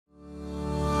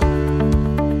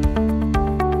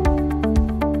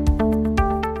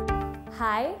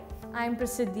I'm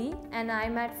Prasiddhi and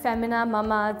I'm at Femina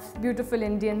Mama's Beautiful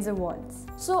Indians Awards.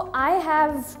 So I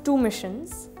have two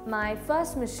missions. My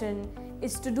first mission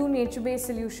is to do nature-based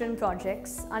solution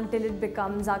projects until it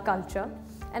becomes our culture.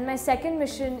 And my second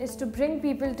mission is to bring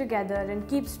people together and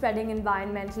keep spreading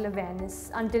environmental awareness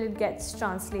until it gets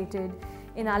translated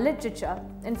in our literature.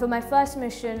 And for my first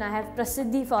mission, I have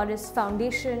Prasiddhi Forest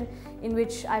Foundation, in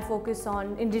which I focus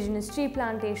on indigenous tree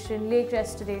plantation, lake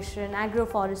restoration,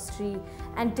 agroforestry,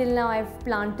 and till now I've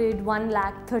planted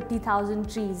 130,000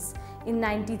 trees in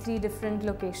 93 different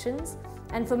locations.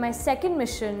 And for my second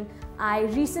mission, I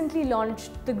recently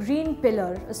launched the Green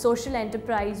Pillar, a social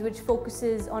enterprise which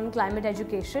focuses on climate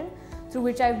education, through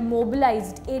which I've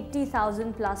mobilized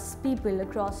 80,000 plus people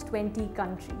across 20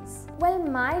 countries. Well,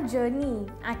 my journey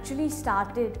actually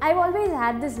started, I've always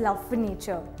had this love for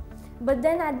nature. But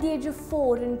then at the age of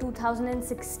 4 in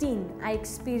 2016, I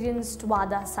experienced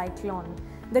Vada cyclone,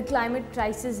 the climate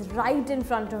crisis right in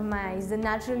front of my eyes, the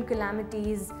natural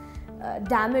calamities,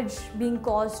 damage being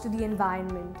caused to the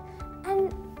environment.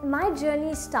 And my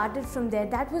journey started from there.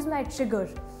 That was my trigger.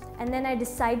 And then I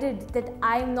decided that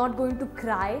I'm not going to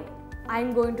cry,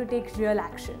 I'm going to take real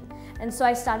action. And so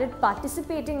I started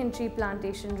participating in tree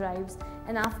plantation drives.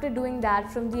 And after doing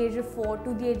that, from the age of 4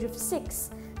 to the age of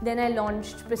 6, then I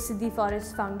launched Prasiddhi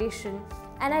Forest Foundation.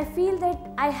 And I feel that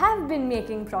I have been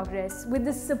making progress with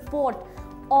the support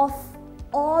of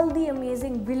all the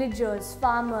amazing villagers,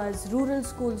 farmers, rural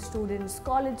school students,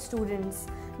 college students,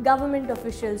 government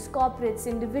officials, corporates,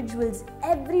 individuals,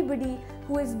 everybody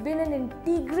who has been an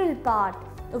integral part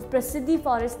of Prasiddhi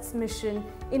Forest's mission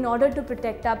in order to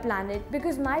protect our planet,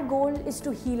 because my goal is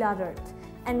to heal our earth.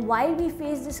 And while we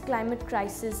face this climate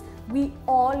crisis, we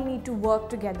all need to work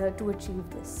together to achieve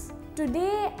this.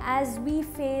 Today, as we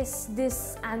face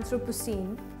this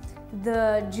Anthropocene,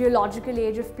 the geological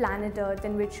age of planet Earth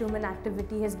in which human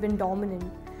activity has been dominant,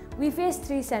 we face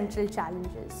three central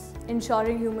challenges: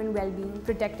 ensuring human well-being,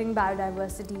 protecting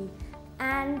biodiversity,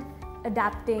 and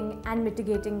adapting and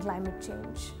mitigating climate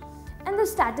change. And the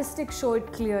statistics show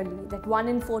it clearly that 1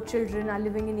 in 4 children are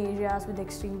living in areas with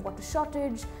extreme water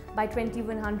shortage. By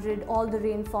 2100, all the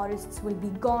rainforests will be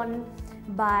gone.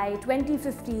 By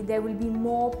 2050, there will be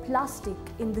more plastic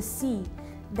in the sea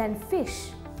than fish.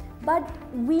 But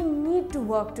we need to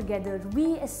work together.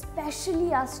 We,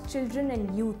 especially us children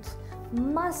and youth,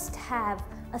 must have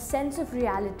a sense of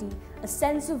reality, a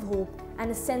sense of hope,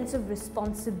 and a sense of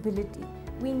responsibility.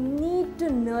 We need to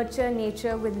nurture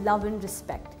nature with love and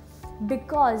respect,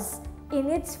 because in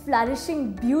its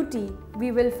flourishing beauty,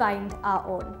 we will find our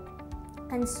own.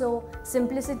 And so,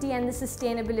 simplicity and the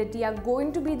sustainability are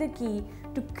going to be the key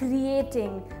to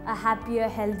creating a happier,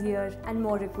 healthier, and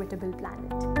more equitable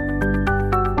planet.